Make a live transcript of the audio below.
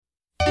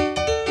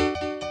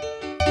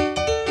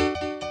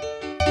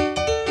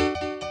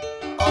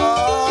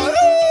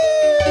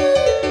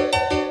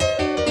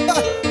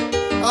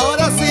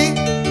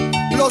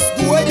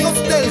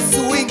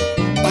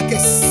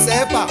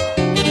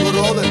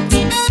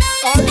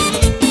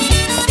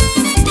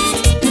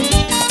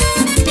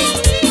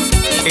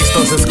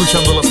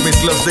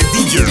mezclas de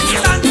DJ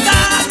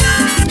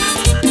Santana.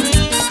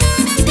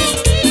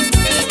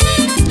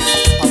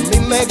 A mí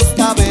me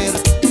gusta ver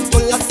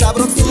con la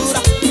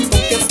sabrosura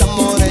con que esa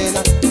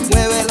morena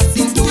mueve la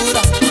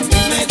cintura. A mí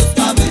me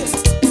gusta ver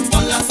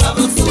con la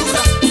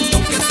sabrosura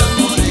con que esa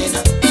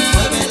morena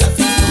mueve la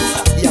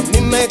cintura. Y a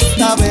mí me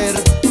gusta ver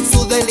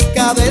su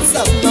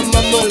delicadeza, una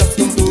mano en la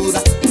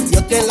cintura y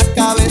otra en la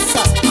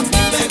cabeza. A mí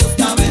me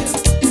gusta ver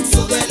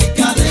su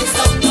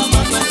delicadeza, una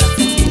mano en la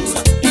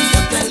cintura y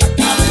otra en la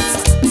cabeza.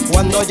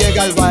 Cuando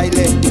llega al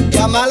baile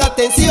llama la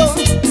atención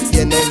y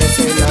en el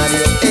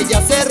escenario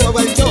ella se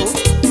roba el show.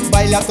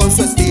 Baila con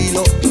su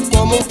estilo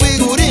como un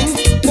figurín,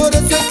 por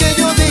eso es que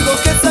yo digo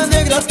que esa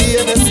negra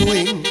tiene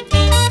swing.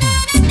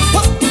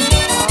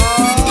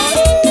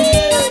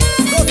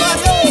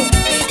 ¡Rosario!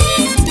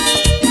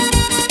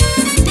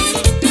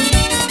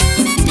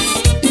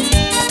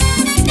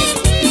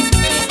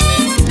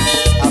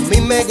 A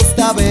mí me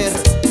gusta ver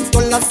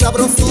con la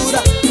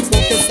sabrosura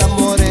con que esa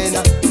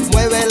morena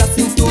mueve la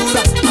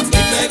cintura. A mí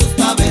me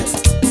gusta ver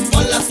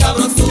con la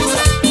sabrosura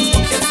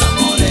con que esa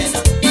morena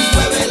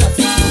mueve la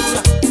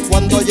cintura.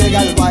 Cuando llega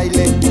al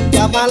baile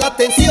llama la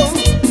atención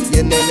y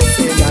en el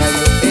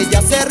escenario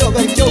ella se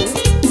roba el show.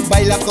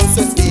 Baila con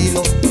su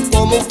estilo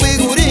como un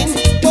figurín,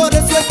 por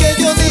eso es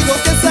que yo digo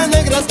que esa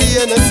negra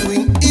tiene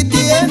swing. Y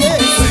tiene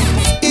swing,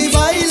 y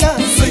baila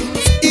swing,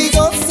 y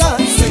goza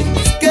swing,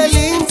 qué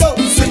lindo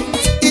swing.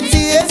 Y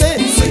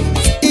tiene swing,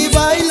 y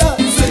baila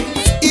swing,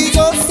 y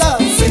goza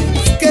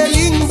swing, qué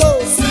lindo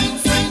swing,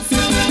 swing,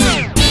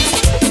 swing.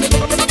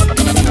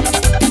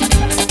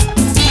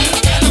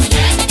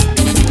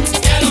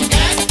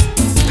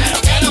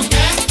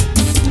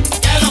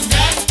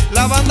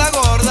 La banda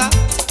gorda.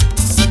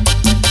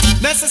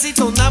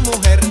 Necesito una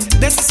mujer,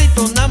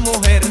 necesito una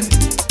mujer.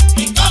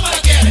 ¿Y cómo la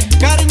quieres?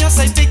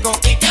 Cariñosa y pico,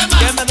 ¿Y qué más?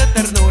 que me dé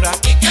ternura,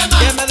 ¿Y qué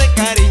más? que me dé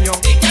cariño,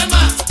 ¿Y qué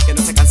más? que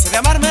no se canse de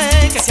amarme,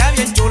 que sea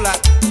bien chula.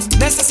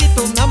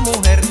 Necesito una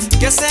mujer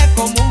que sea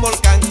como un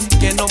volcán,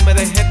 que no me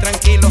deje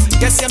tranquilo,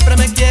 que siempre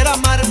me quiera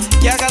amar,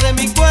 que haga de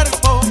mi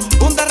cuerpo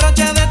un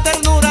derroche de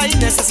ternura. Y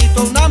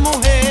necesito una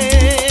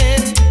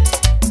mujer,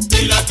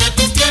 Y la que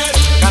tú quieres,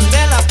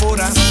 candela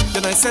pura. Yo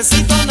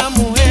necesito una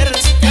mujer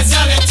que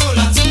sea bien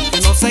chula,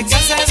 que no se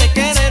canse de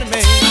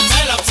quererme.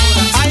 candela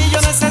pura, Ay, yo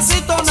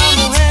necesito una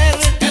mujer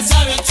que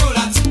sea bien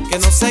chula, que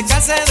no se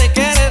canse de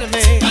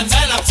quererme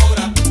candela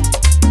pura.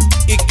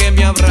 y que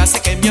me abrace,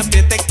 que me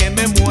apriete, que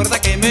me muerda,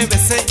 que me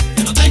bese,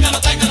 Que no tenga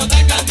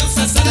ni un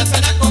cese de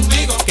pena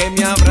conmigo. que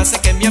me abrace,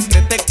 que me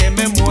apriete, que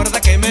me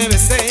muerda, que me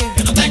bese.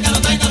 Que no tenga.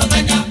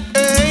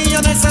 Ey,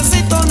 yo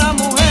necesito una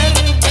mujer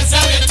Que sea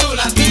bien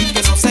chula, y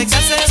que no se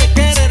canse de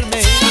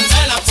quererme.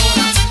 candela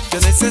pura, Yo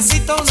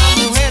necesito una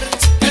mujer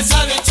que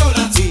sea bien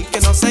chula, y que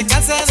no se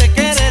canse de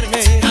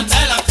quererme,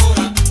 candela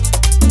pura.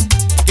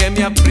 que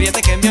me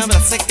apriete, que me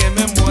abrace, que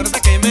me muerda,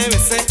 que me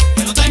bese,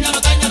 Que no tenga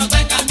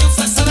ni un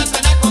cese de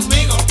pena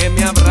conmigo. que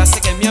me abrace,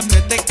 que me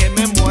apriete, que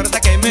me muerda,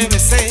 que me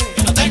bese.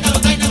 Que no tenga.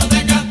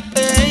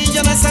 Ey,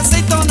 yo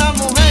necesito una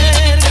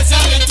mujer Que sea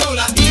bien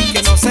chula, y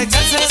que no se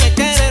canse de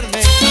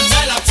quererme.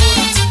 candela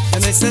pura, Yo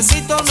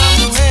necesito una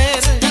mujer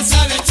que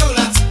sea bien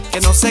chula,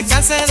 que no se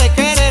canse de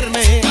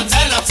quererme.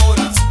 candela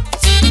pura.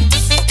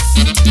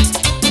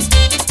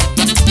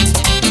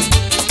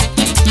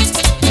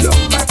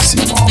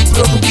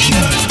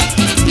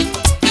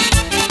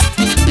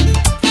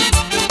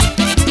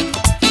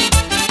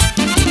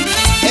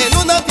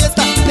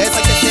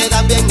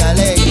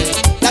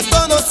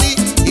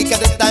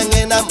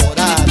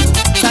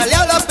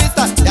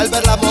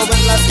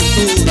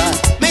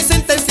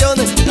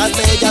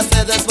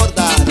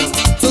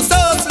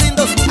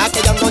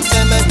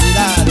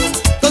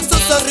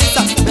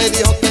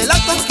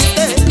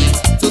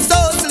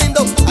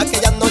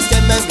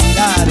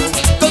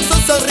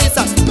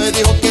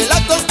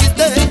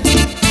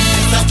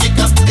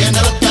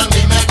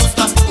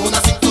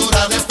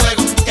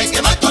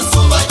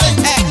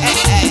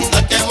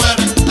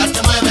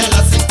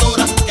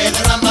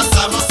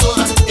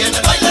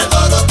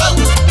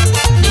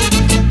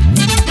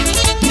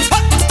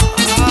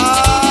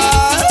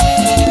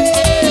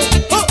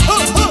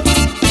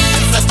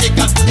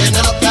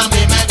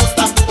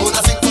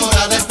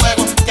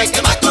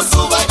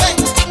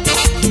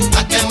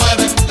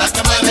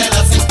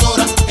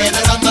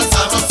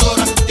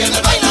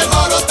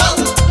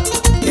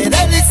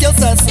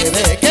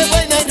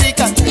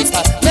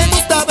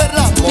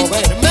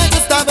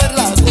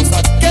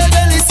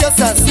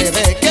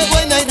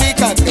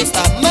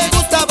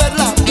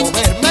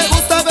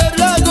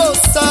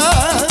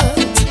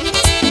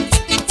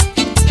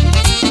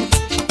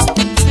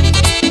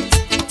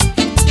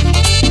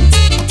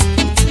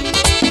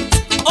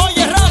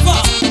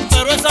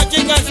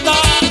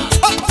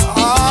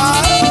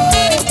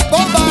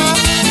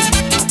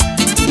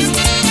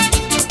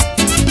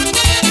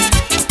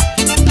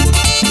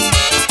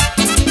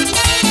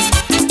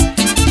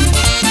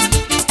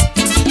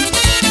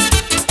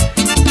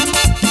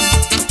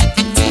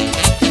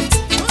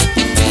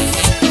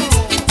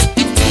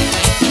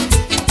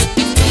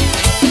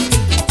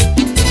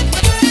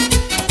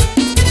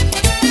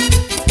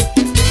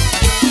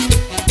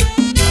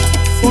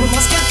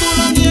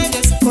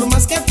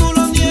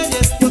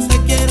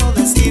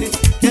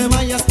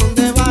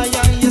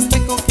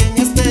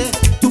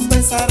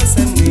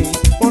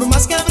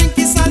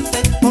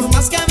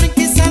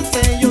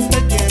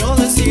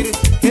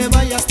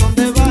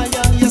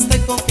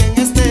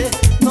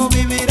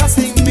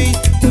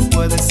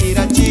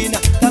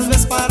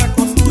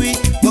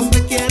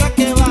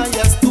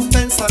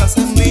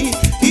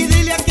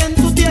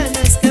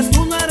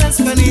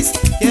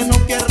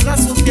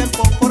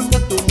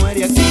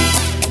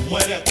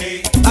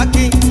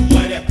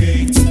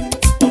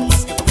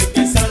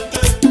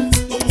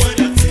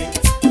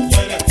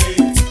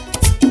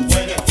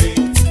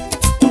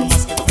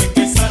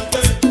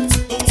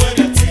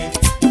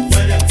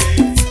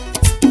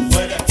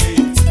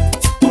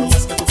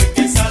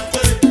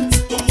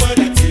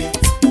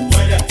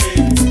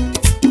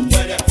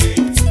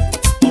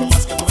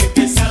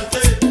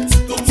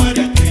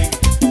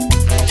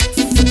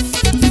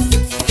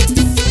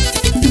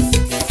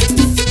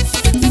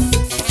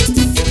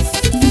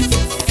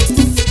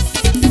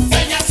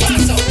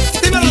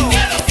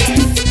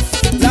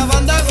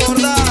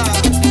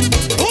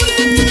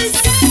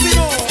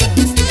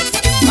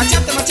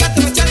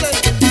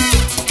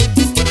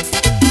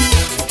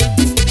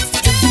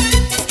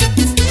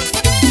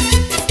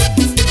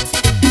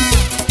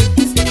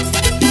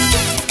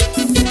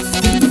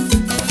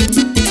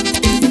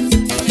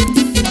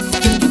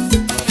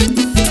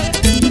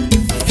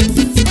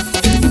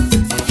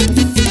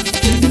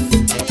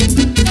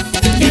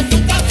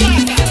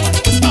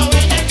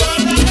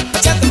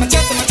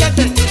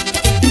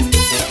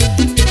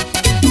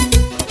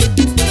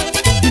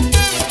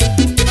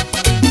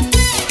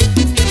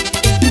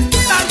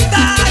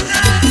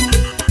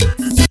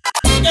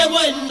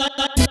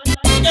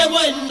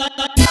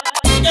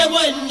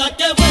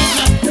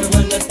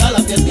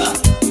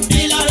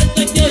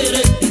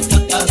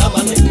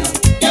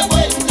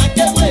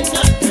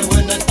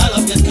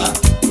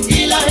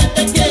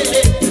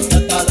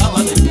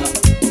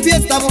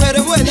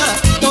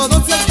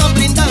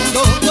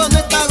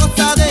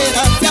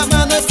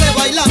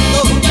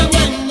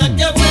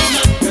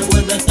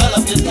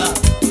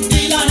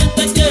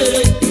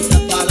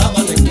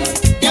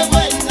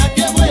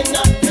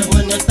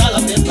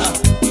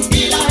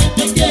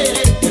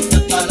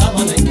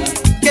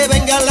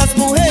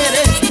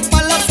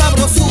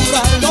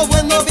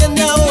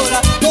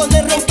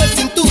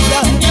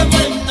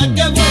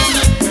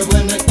 qué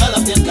buena está la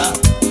fiesta.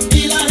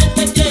 Y la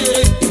gente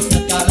quiere que se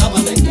acabe la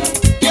manega.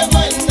 Qué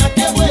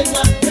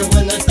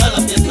buena está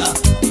la fiesta.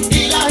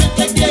 Y la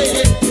gente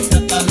quiere que se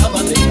acabe la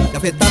manega. La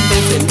fiesta está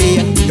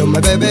encendida, yo me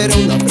beberé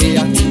una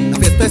fría. La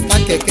fiesta está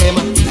que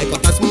quema, hay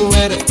cuantas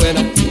mujeres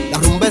buenas. La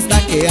rumba está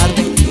que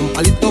arde, un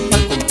palito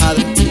para el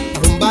compadre. La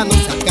rumba no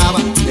se acaba,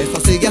 esto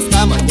sigue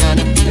hasta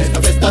mañana.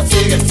 Esta fiesta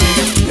sigue,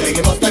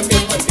 seguimos de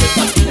fiesta en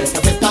fiesta.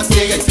 Esta fiesta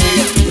sigue,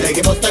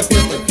 seguimos de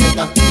fiesta en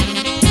fiesta.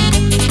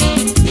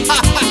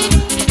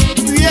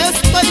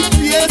 Fiesta y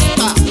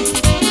fiesta,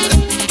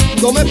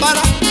 no me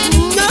para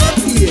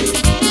nadie.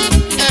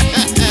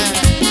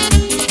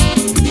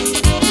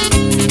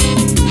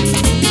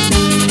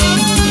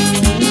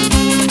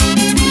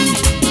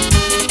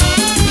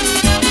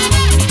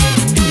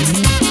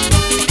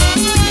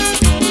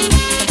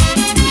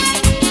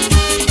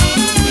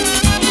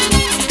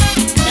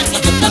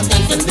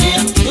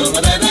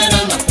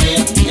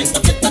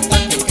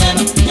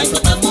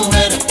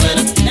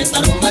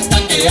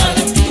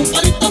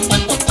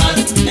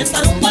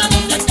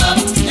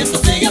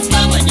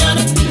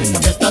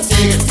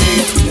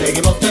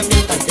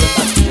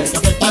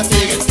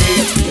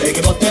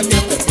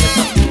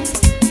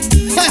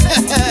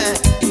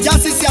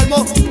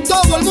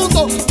 Todo el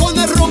mundo con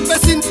el rompe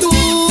cintura.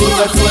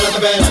 Sube la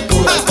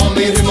temperatura, con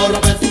mi ritmo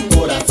rompe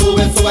cintura.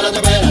 Sube la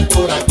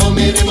temperatura, con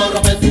mi ritmo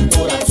rompe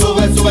cintura.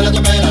 Sube la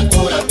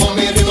temperatura, con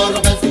mi ritmo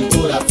rompe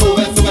cintura.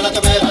 Sube la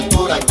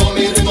temperatura, con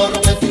mi ritmo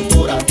rompe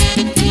cintura.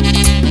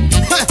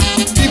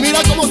 Y mira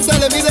cómo se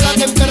le mide la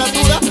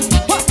temperatura.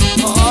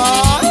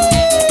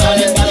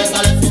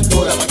 Dale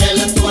cintura, pa' que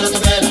le suba la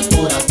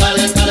temperatura.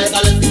 Dale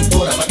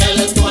cintura, pa' que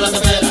le suba la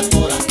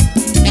temperatura.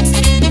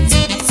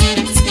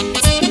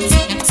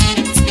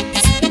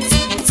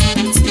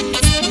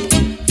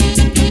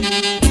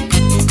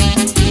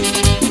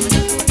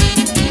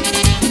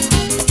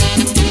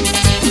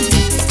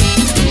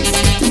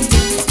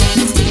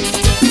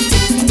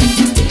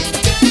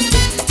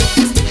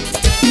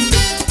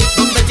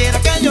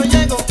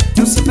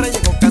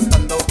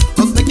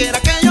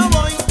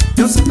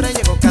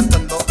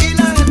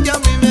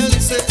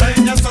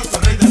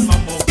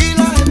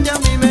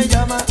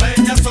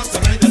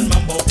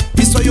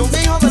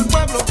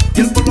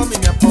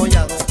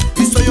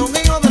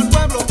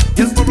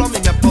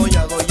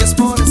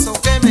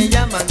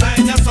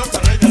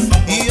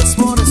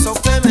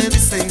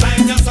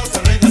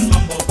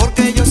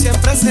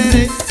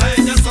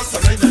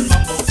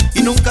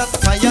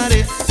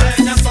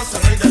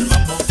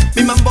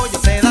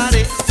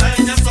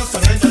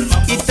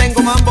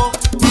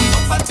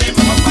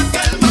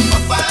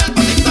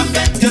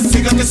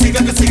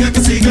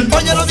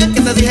 Óyelo bien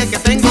que te dije que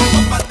tengo.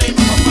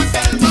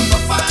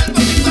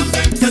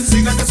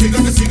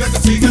 Que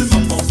siga el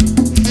mambo.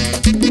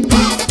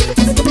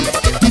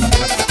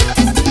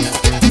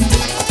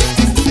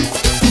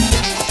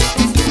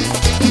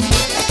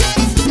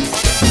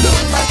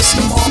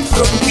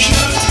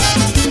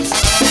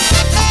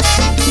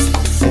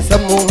 Esa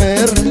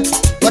mujer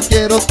la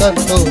quiero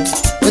tanto,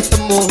 esa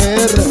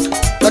mujer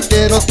la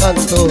quiero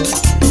tanto. Es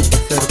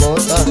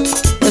hermosa,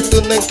 es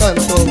un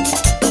encanto.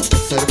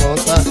 Es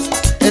hermosa,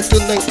 es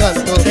un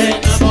encanto.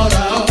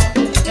 Enamorado,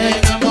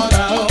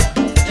 enamorado,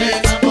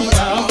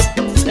 enamorado,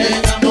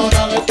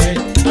 enamorado de ti.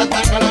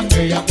 Ataca la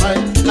tuya, pai,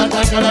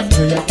 ataca la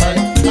tuya, pai,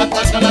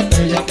 ataca la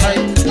tuya, pai,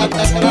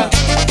 ataca la.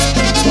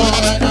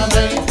 Morena,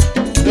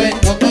 ven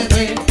donde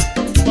mí,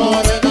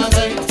 morena,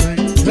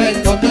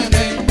 ven donde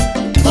mí,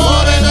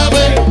 morena,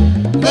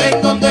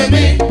 ven donde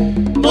mí,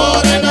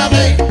 morena,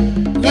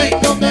 ven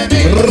donde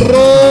mí.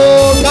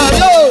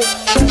 Rosario.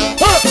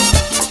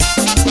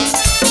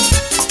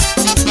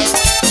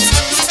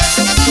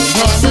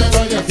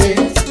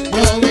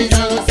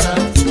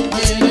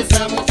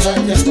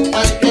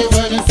 Ay, qué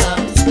buena está,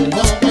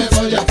 no me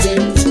voy aquí,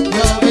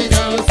 yo vine a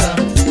gozar,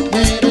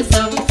 mira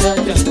esa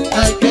muchacha,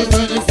 ay, qué buena.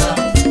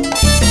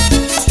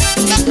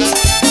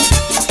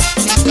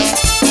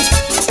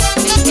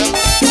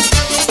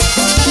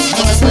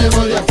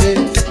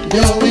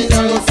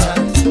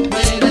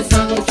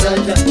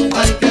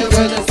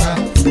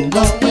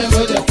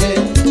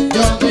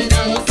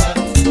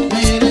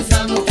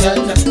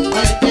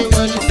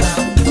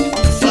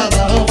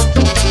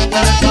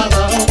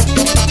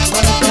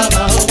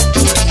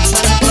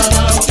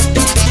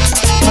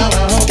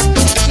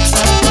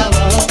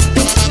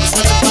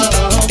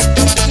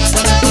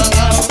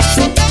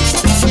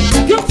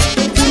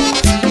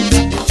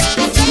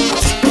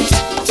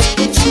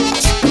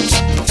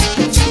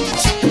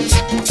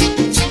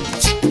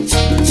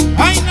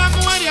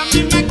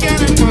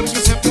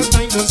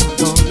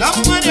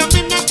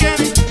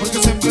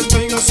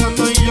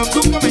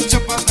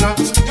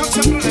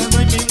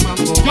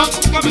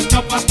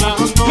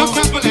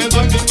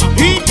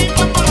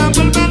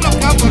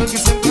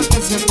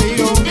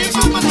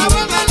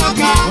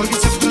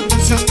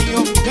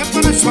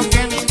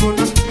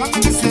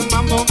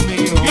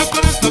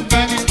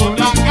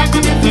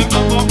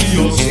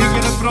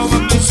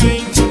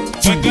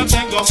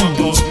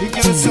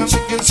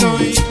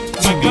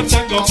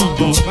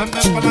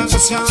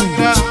 se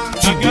alegra.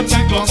 Acá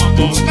tengo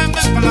mambo, ven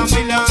para la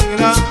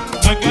milagro.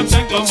 Acá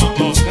tengo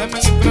mambo, ven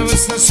y pruebe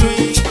este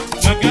swing.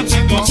 Acá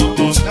tengo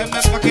mambo, ven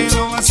pa' que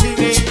lo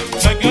vacile.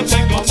 Acá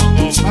tengo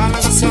mambo, para la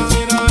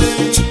gozadera,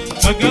 ven.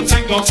 Acá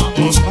tengo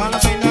mambo, para la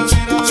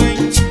bailadera,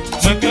 ven.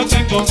 Acá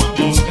tengo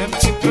mambo, ven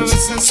y pruebe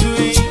este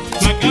swing.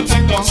 Acá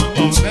tengo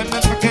mambo, ven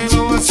pa' que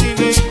lo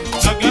vacile.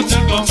 Acá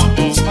tengo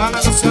mambo, para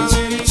la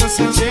gozadera y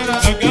gozadera.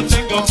 Acá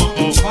tengo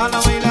mambo, para la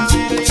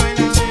bailadera y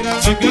bailadera.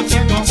 Acá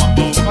tengo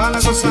mambo, para la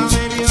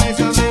gozadera y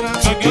gozadera.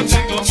 Acá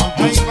tengo mambo,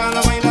 ay, para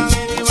la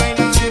bailadera y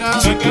bailadera.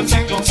 Acá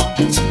tengo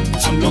mambo.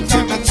 A los que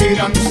me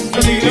tiran,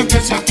 me diré que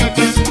se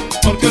aqueten,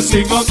 porque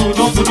sigo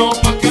duro, duro,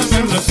 pa' que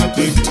me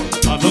respeten.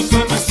 A los que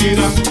me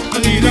tiran, me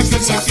diré que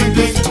se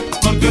aqueten,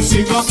 porque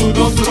sigo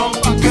duro, duro,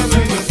 pa' que me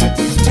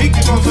respeten. Y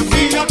que con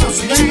envidia no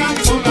se llega a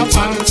ninguna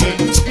parte,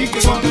 y que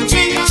con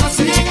envidia no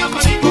se llega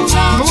para ningún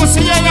lado. ¿Cómo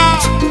se llega?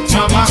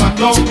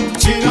 Trabajando,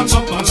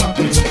 tirando para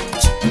adelante.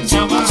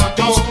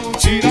 Trabajando,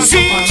 tirando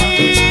para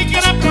adelante. Si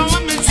quieres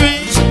probarme el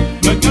swing,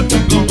 lo que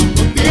tengo,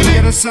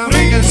 quieres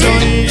saber que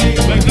soy,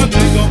 lo que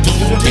tengo.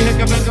 Yo dije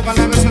que venga para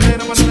la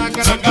gozadera, para la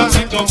caracas.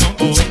 Tengo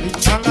mambo,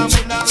 para la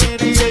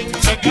bailadera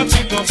y acá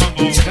tengo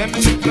mambo. Ven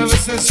y pruebe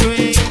ese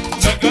swing.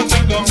 Acá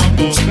tengo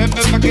mambo, ven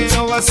pa' que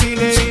lo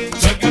vacile.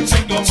 Acá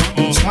tengo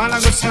mambo, para la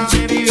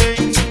gozadera y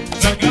ven.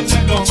 Acá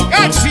tengo mambo.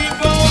 ¡Qué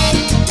chingo!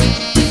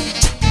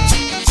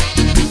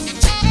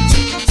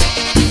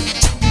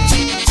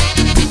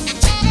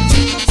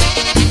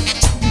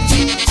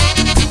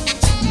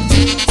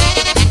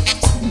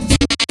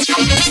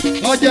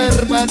 Oye,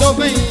 hermano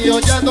mío,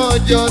 ya no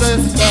llores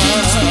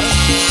más,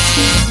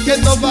 que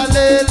no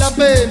vale la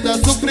pena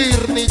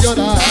sufrir ni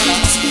llorar.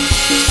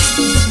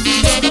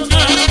 Como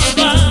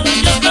nada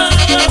ya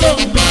para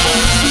bomba,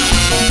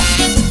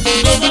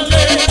 no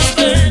vale la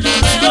pena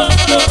mejor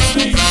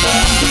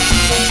olvidar.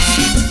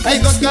 Ay,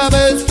 no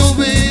acabes tu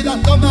vida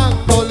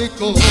tomando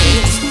licor,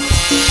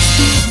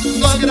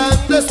 no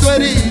agrandes tu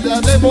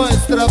herida,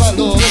 demuestra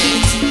valor.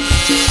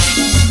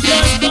 Y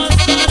al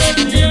pasar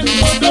el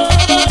tiempo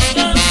todo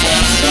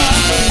cambiará,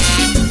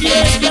 y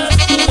ella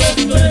tu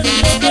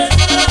desprecio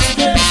tendrá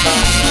que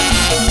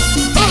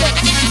pagar.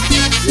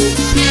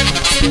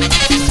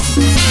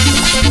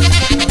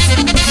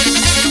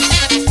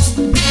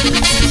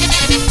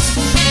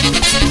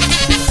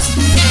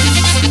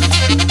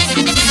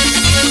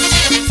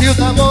 Si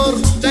un amor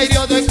te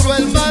hirió de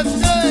cruel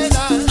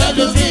manera,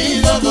 Dale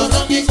olvido,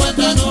 borrón y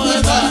cuenta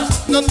nueva.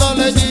 no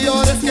le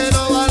llores que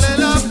no vale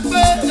la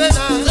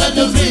pena.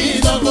 Dale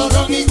olvido,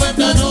 borrón y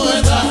cuenta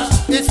nueva.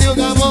 Y si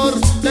un amor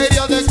te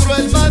hirió de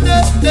cruel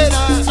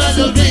manera,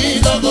 Dale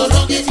olvido,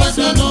 borrón y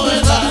cuenta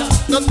nueva.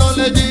 no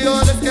le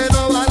llores que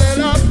no vale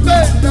la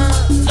pena.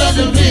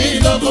 Dale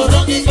olvido,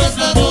 borrón y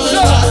cuenta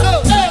nueva.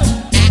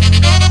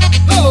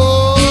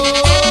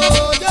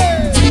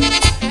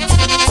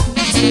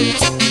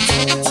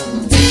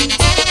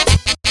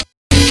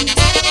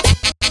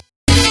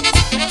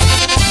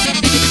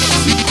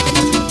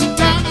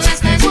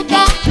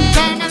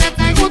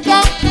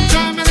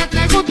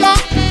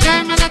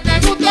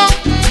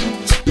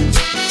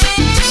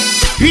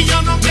 Y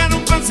yo no quiero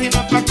un pan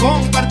sino para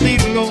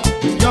compartirlo.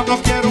 Yo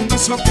no quiero un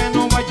beso que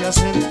no vaya a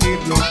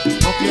sentirlo.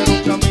 No quiero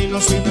un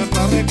camino sin el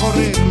para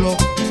recorrerlo.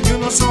 Y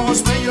unos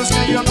ojos bellos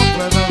que yo no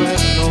pueda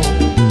verlo.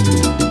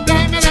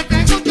 Démele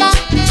te gusto,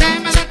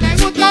 démele te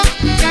gusto,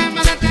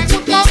 démele te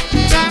gusto,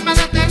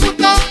 démele te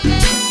gusto.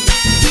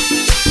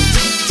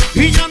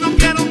 Y yo no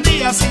quiero un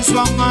día sin su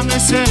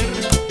amanecer,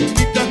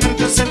 ni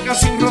tenerte cerca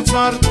sin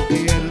rozar tu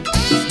piel.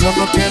 Yo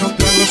no quiero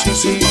tragos que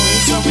sin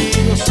mis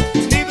amigos,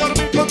 ni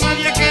dormir con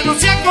nadie que no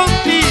sea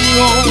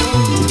contigo.